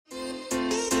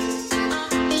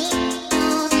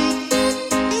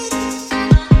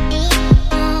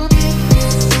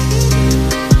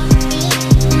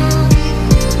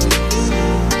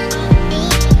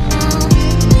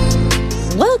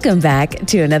Welcome back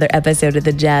to another episode of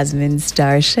the Jasmine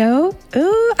Star Show.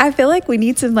 Ooh, I feel like we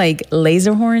need some like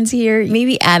laser horns here.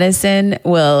 Maybe Addison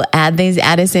will add these.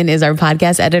 Addison is our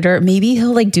podcast editor. Maybe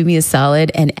he'll like do me a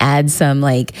solid and add some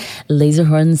like laser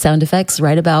horn sound effects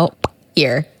right about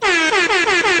here.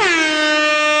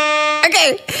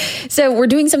 Okay, so we're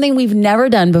doing something we've never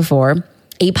done before.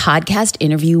 A podcast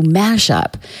interview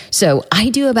mashup. So I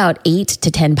do about 8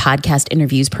 to 10 podcast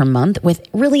interviews per month with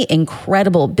really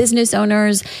incredible business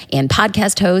owners and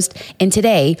podcast hosts. And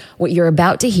today, what you're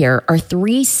about to hear are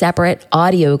 3 separate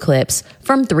audio clips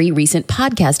from 3 recent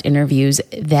podcast interviews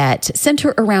that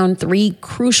center around 3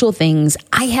 crucial things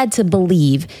I had to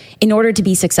believe in order to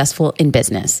be successful in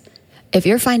business. If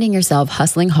you're finding yourself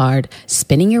hustling hard,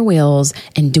 spinning your wheels,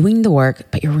 and doing the work,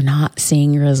 but you're not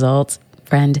seeing results,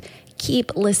 friend,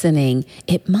 keep listening.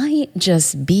 It might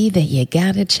just be that you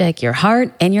gotta check your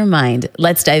heart and your mind.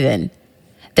 Let's dive in.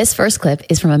 This first clip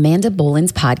is from Amanda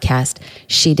Boland's podcast,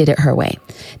 She Did It Her Way.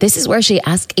 This is where she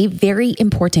asked a very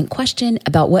important question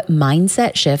about what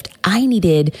mindset shift I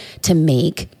needed to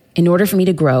make in order for me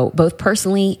to grow both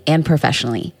personally and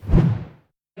professionally.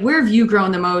 Where have you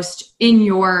grown the most in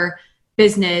your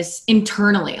business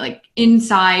internally, like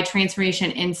inside,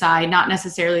 transformation inside, not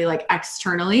necessarily like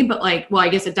externally, but like, well, I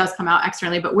guess it does come out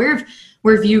externally, but where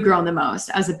have you grown the most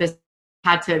as a business,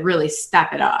 had to really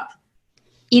step it up?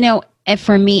 You know,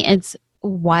 for me, it's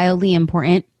wildly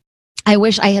important. I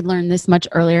wish I had learned this much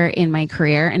earlier in my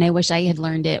career, and I wish I had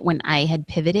learned it when I had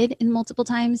pivoted in multiple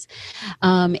times.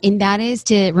 And that is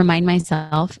to remind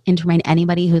myself and to remind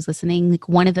anybody who's listening, like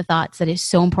one of the thoughts that is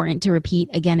so important to repeat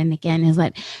again and again is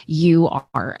that you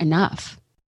are enough.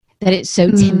 That it's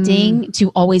so tempting to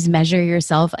always measure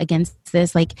yourself against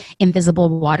this like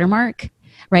invisible watermark.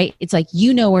 Right? It's like,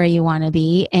 you know where you want to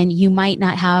be, and you might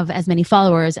not have as many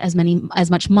followers, as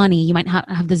much money. You might not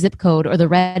have the zip code or the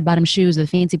red bottom shoes or the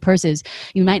fancy purses.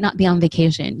 You might not be on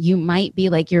vacation. You might be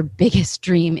like, your biggest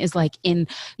dream is like in,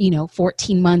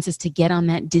 14 months is to get on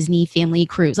that Disney family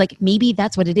cruise. Like maybe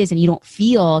that's what it is. And you don't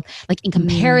feel like in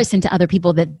comparison to other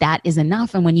people that is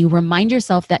enough. And when you remind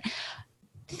yourself that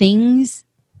things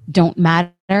don't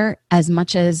matter as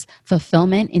much as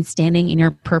fulfillment and standing in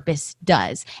your purpose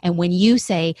does. And when you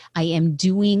say, I am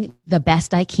doing the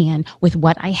best I can with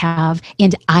what I have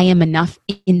and I am enough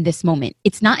in this moment,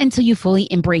 it's not until you fully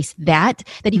embrace that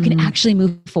you can actually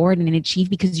move forward and achieve,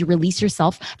 because you release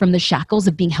yourself from the shackles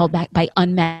of being held back by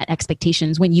unmet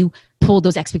expectations when you pull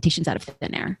those expectations out of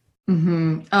thin air.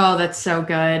 Mm-hmm. Oh, that's so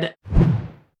good.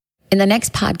 In the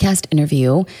next podcast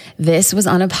interview, this was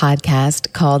on a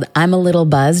podcast called I'm a Little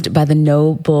Buzzed by the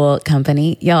No Bull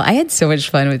Company. Yo, I had so much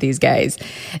fun with these guys.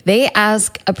 They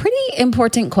ask a pretty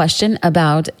important question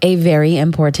about a very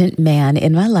important man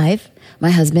in my life, my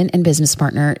husband and business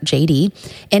partner, JD,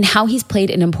 and how he's played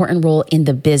an important role in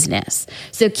the business.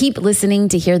 So keep listening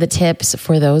to hear the tips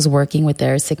for those working with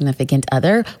their significant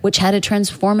other, which had a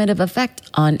transformative effect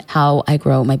on how I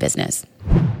grow my business.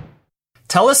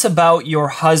 Tell us about your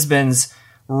husband's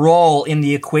role in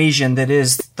the equation that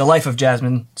is the life of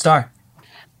Jasmine Star.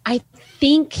 I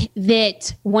think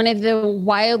that one of the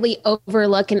wildly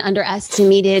overlooked and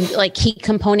underestimated like key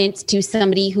components to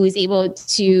somebody who is able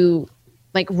to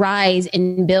like rise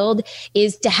and build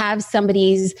is to have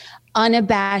somebody's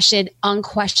unabashed,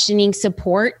 unquestioning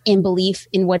support and belief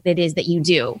in what it is that you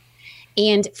do.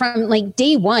 And from like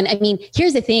day one, I mean,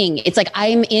 here's the thing. It's like,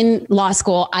 I'm in law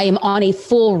school. I am on a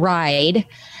full ride.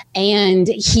 And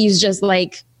he's just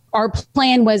like, our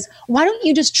plan was, why don't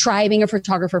you just try being a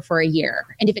photographer for a year?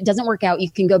 And if it doesn't work out, you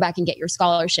can go back and get your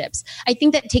scholarships. I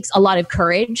think that takes a lot of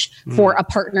courage for a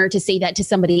partner to say that to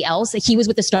somebody else. He was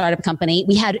with a startup company.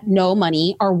 We had no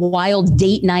money. Our wild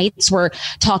date nights were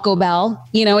Taco Bell.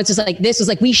 It's just like, this was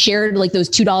like, we shared like those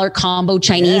 $2 combo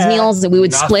Chinese meals that we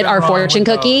would split our fortune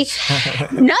cookie.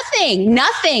 Nothing.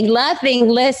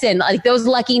 Listen, like those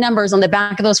lucky numbers on the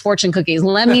back of those fortune cookies.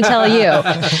 Let me tell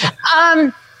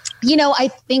you. I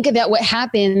think that what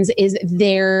happens is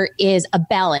there is a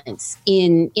balance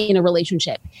in a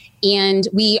relationship, and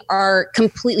we are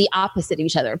completely opposite of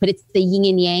each other, but it's the yin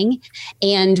and yang.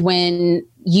 And when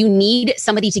you need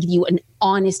somebody to give you an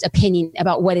honest opinion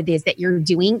about what it is that you're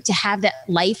doing, to have that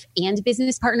life and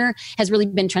business partner has really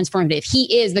been transformative.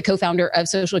 He is the co-founder of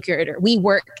Social Curator. We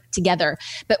work together.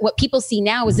 But what people see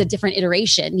now is a different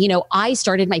iteration. I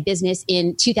started my business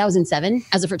in 2007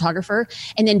 as a photographer.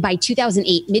 And then by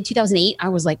 2008, mid 2008, I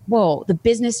was like, whoa, the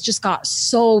business just got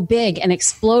so big and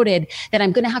exploded that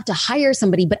I'm going to have to hire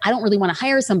somebody, but I don't really want to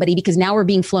hire somebody because now we're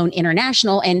being flown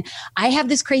international. And I have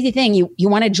this crazy thing. You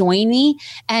want to join me?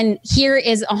 And here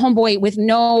is a homeboy with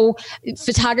no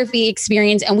photography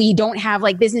experience, and we don't have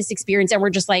like business experience. And we're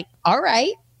just like, all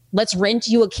right, let's rent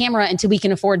you a camera until we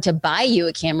can afford to buy you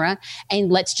a camera.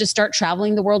 And let's just start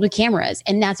traveling the world with cameras.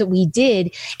 And that's what we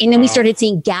did. And then we started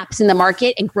seeing gaps in the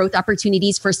market and growth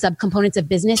opportunities for subcomponents of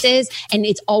businesses. And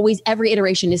it's always, every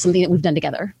iteration is something that we've done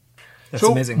together. That's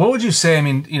amazing. What would you say? I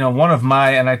mean, one of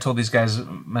my, and I told these guys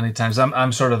many times,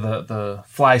 I'm sort of the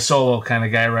fly solo kind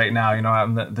of guy right now.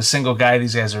 I'm the single guy.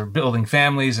 These guys are building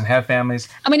families and have families.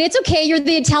 I mean, it's okay. You're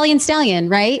the Italian stallion,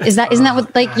 right? Isn't that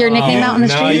what like your nickname out on the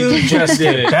street? You just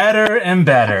did it better and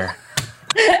better.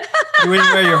 You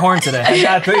didn't wear your horn today.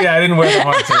 I didn't wear the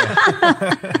horn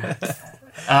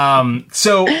today.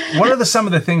 So what are some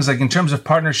of the things, like in terms of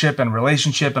partnership and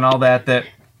relationship and all that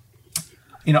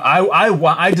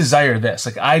I desire this.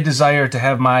 Like, I desire to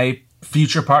have my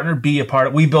future partner be a part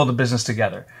of, we build a business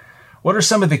together. What are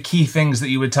some of the key things that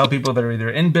you would tell people that are either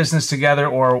in business together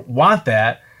or want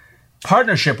that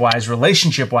partnership-wise,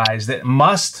 relationship-wise, that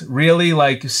must really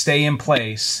like stay in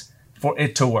place for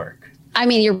it to work? I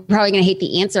mean, you're probably going to hate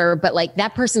the answer, but like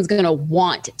that person's going to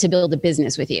want to build a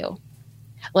business with you.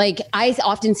 Like, I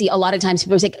often see a lot of times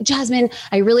people say, Jasmine,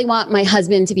 I really want my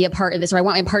husband to be a part of this, or I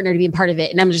want my partner to be a part of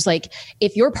it. And I'm just like,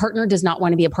 if your partner does not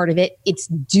want to be a part of it, it's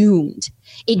doomed.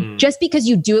 Just because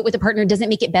you do it with a partner doesn't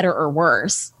make it better or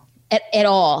worse at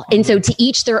all. And so to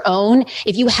each their own.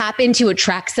 If you happen to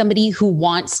attract somebody who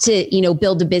wants to,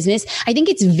 build a business, I think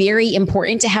it's very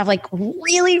important to have like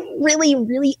really, really,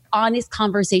 really honest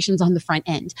conversations on the front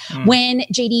end. When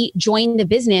JD joined the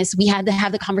business, we had to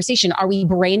have the conversation. Are we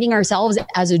branding ourselves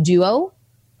as a duo?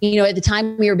 At the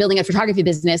time we were building a photography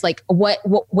business, like what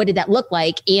did that look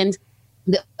like? And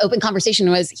the open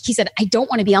conversation was, he said, I don't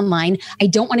want to be online. I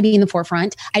don't want to be in the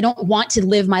forefront. I don't want to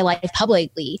live my life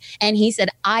publicly. And he said,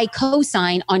 I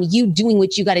co-sign on you doing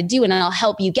what you got to do and I'll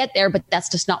help you get there, but that's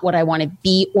just not what I want to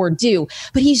be or do.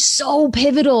 But he's so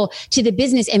pivotal to the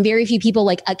business and very few people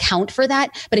like account for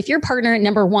that. But if your partner,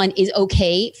 number one, is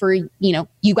okay for,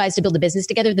 you guys to build a business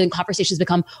together, then conversations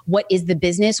become, what is the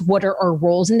business? What are our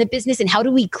roles in the business? And how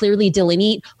do we clearly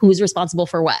delineate who's responsible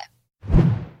for what?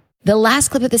 The last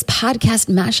clip of this podcast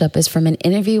mashup is from an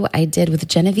interview I did with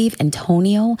Genevieve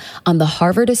Antonio on the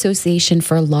Harvard Association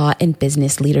for Law and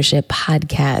Business Leadership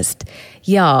podcast.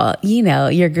 Y'all,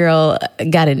 your girl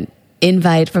got an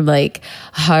invite from like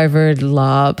Harvard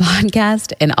Law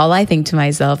podcast. And all I think to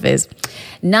myself is,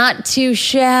 not too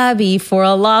shabby for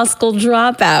a law school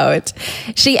dropout.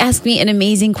 She asked me an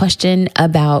amazing question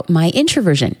about my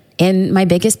introversion and my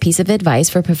biggest piece of advice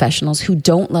for professionals who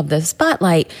don't love the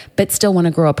spotlight, but still want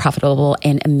to grow a profitable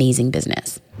and amazing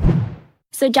business.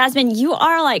 So Jasmine, you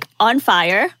are like on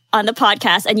fire on the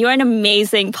podcast and you're an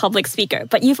amazing public speaker,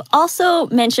 but you've also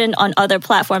mentioned on other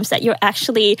platforms that you're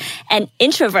actually an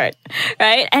introvert,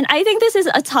 right? And I think this is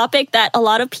a topic that a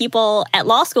lot of people at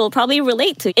law school probably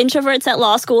relate to. Introverts at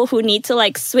law school who need to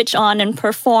like switch on and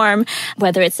perform,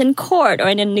 whether it's in court or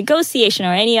in a negotiation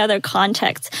or any other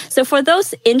context. So for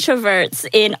those introverts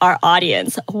in our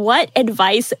audience, what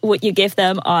advice would you give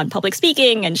them on public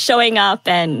speaking and showing up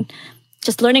and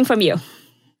just learning from you?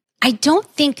 I don't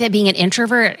think that being an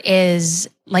introvert is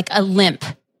like a limp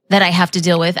that I have to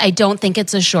deal with. I don't think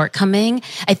it's a shortcoming.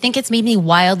 I think it's made me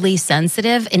wildly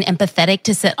sensitive and empathetic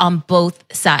to sit on both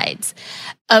sides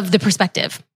of the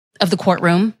perspective of the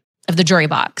courtroom, of the jury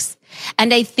box.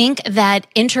 And I think that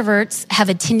introverts have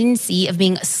a tendency of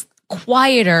being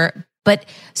quieter, but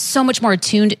so much more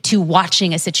attuned to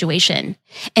watching a situation.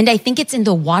 And I think it's in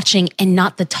the watching and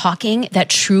not the talking that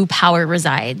true power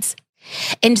resides.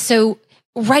 And so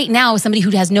right now, somebody who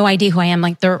has no idea who I am,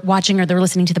 like they're watching or they're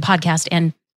listening to the podcast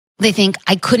and they think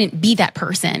I couldn't be that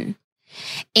person.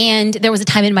 And there was a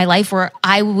time in my life where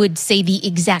I would say the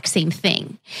exact same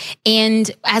thing.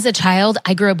 And as a child,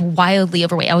 I grew up wildly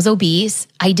overweight. I was obese.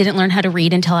 I didn't learn how to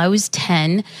read until I was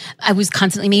 10. I was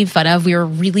constantly made fun of. We were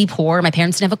really poor. My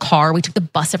parents didn't have a car. We took the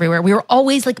bus everywhere. We were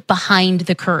always like behind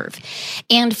the curve.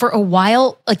 And for a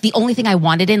while, like the only thing I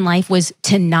wanted in life was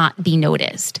to not be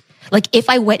noticed. Like if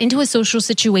I went into a social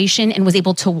situation and was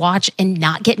able to watch and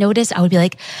not get noticed, I would be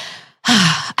like,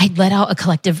 I'd let out a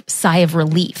collective sigh of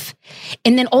relief.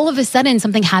 And then all of a sudden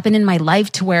something happened in my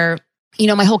life to where,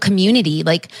 my whole community,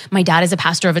 like my dad is a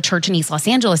pastor of a church in East Los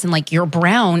Angeles and like you're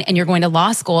brown and you're going to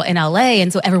law school in LA.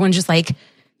 And so everyone's just like,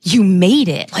 you made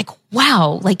it. Like,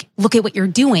 wow, like look at what you're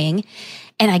doing.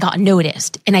 And I got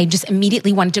noticed and I just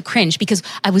immediately wanted to cringe because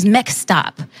I was mixed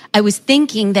up. I was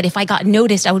thinking that if I got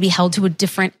noticed, I would be held to a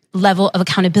different level of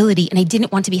accountability. And I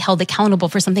didn't want to be held accountable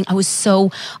for something I was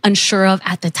so unsure of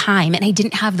at the time. And I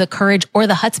didn't have the courage or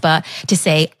the chutzpah to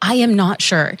say, I am not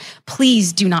sure.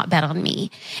 Please do not bet on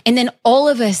me. And then all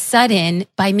of a sudden,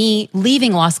 by me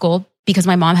leaving law school, because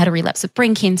my mom had a relapse of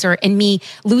brain cancer, and me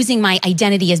losing my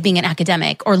identity as being an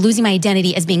academic, or losing my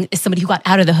identity as being somebody who got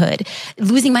out of the hood,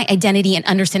 losing my identity and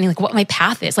understanding like what my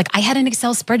path is. Like I had an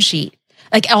Excel spreadsheet.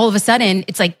 Like all of a sudden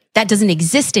it's like that doesn't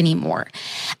exist anymore.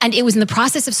 And it was in the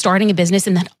process of starting a business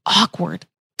and that awkward,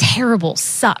 terrible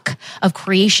suck of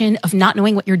creation, of not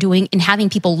knowing what you're doing and having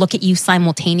people look at you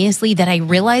simultaneously, that I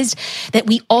realized that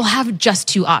we all have just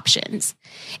two options.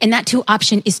 And that two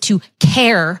option is to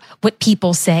care what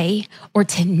people say or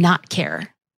to not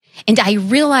care. And I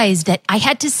realized that I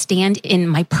had to stand in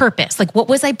my purpose. Like, what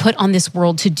was I put on this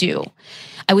world to do?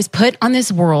 I was put on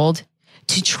this world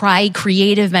to try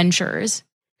creative ventures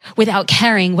without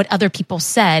caring what other people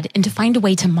said and to find a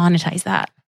way to monetize that.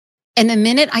 And the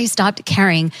minute I stopped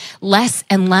caring less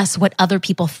and less what other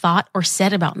people thought or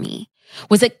said about me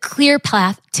was a clear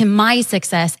path to my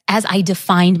success as I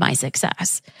defined my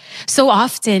success. So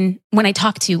often when I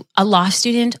talk to a law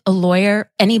student, a lawyer,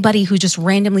 anybody who just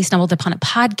randomly stumbled upon a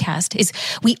podcast, is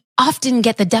we often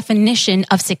get the definition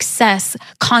of success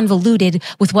convoluted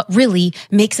with what really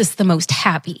makes us the most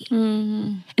happy.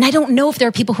 And I don't know if there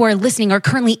are people who are listening or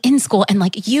currently in school and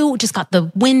like you just got the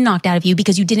wind knocked out of you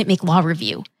because you didn't make law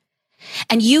review.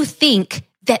 And you think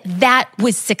that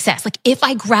was success. Like if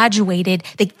I graduated,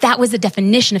 like that was the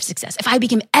definition of success. If I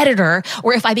became editor,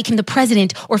 or if I became the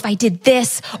president, or if I did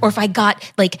this, or if I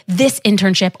got like this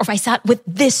internship, or if I sat with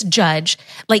this judge,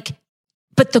 like,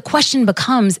 but the question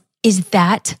becomes, is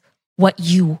that what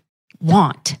you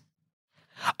want?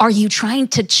 Are you trying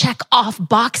to check off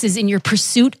boxes in your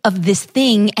pursuit of this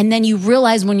thing? And then you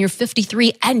realize when you're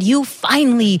 53 and you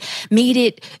finally made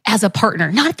it as a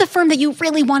partner, not at the firm that you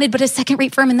really wanted, but a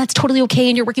second-rate firm. And that's totally okay.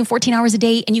 And you're working 14 hours a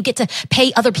day and you get to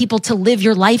pay other people to live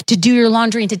your life, to do your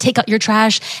laundry and to take out your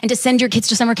trash and to send your kids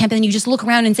to summer camp. And then you just look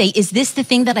around and say, is this the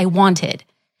thing that I wanted?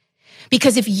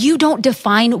 Because if you don't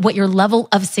define what your level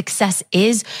of success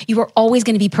is, you are always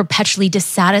going to be perpetually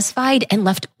dissatisfied and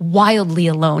left wildly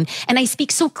alone. And I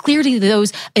speak so clearly to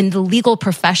those in the legal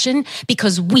profession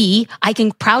because I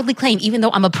can proudly claim, even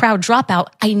though I'm a proud dropout,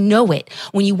 I know it.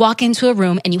 When you walk into a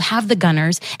room and you have the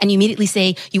gunners and you immediately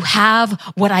say, you have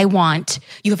what I want.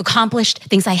 You have accomplished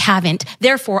things I haven't.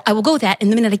 Therefore, I will go with that.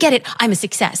 And the minute I get it, I'm a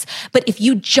success. But if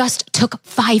you just took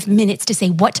 5 minutes to say,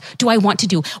 what do I want to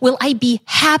do? Will I be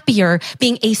happier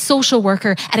being a social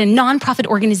worker at a nonprofit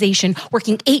organization,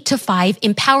 working 8 to 5,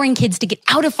 empowering kids to get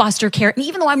out of foster care? And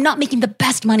even though I'm not making the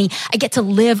best money, I get to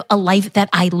live a life that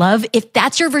I love. If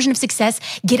that's your version of success,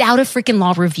 get out of freaking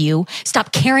law review.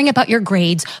 Stop caring about your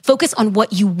grades. Focus on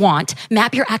what you want.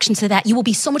 Map your actions to that. You will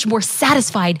be so much more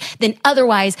satisfied than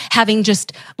otherwise having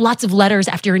just lots of letters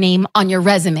after your name on your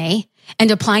resume and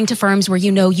applying to firms where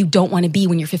you know you don't want to be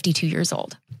when you're 52 years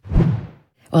old.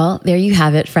 Well, there you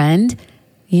have it, friend.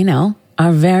 You know,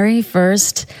 our very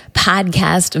first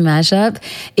podcast mashup.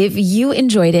 If you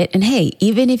enjoyed it, and hey,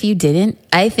 even if you didn't,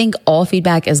 I think all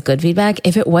feedback is good feedback.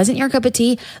 If it wasn't your cup of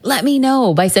tea, let me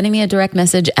know by sending me a direct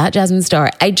message at Jasmine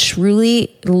Star. I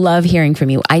truly love hearing from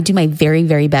you. I do my very,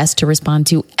 very best to respond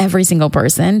to every single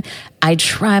person. I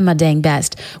try my dang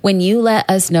best. When you let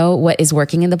us know what is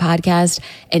working in the podcast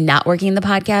and not working in the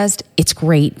podcast, it's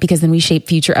great because then we shape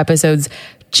future episodes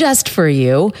just for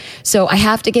you. So I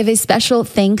have to give a special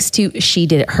thanks to She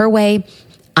Did It Her Way,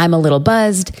 I'm a Little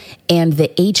Buzzed, and the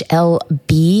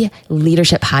HLB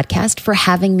Leadership Podcast for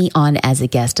having me on as a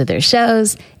guest of their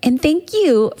shows. And thank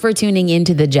you for tuning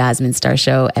into the Jasmine Star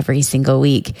Show every single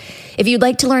week. If you'd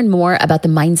like to learn more about the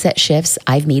mindset shifts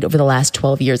I've made over the last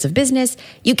 12 years of business,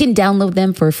 you can download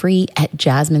them for free at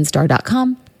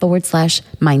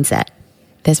jasminestar.com/mindset.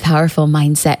 This powerful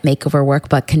mindset makeover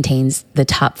workbook contains the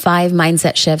top 5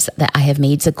 mindset shifts that I have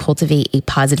made to cultivate a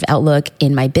positive outlook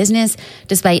in my business,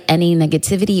 despite any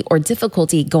negativity or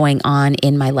difficulty going on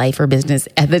in my life or business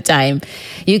at the time.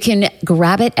 You can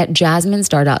grab it at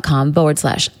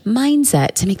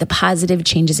jasminestar.com/mindset to make the positive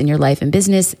changes in your life and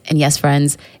business. And yes,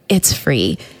 friends, it's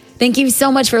free. Thank you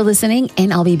so much for listening,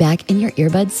 and I'll be back in your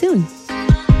earbuds soon.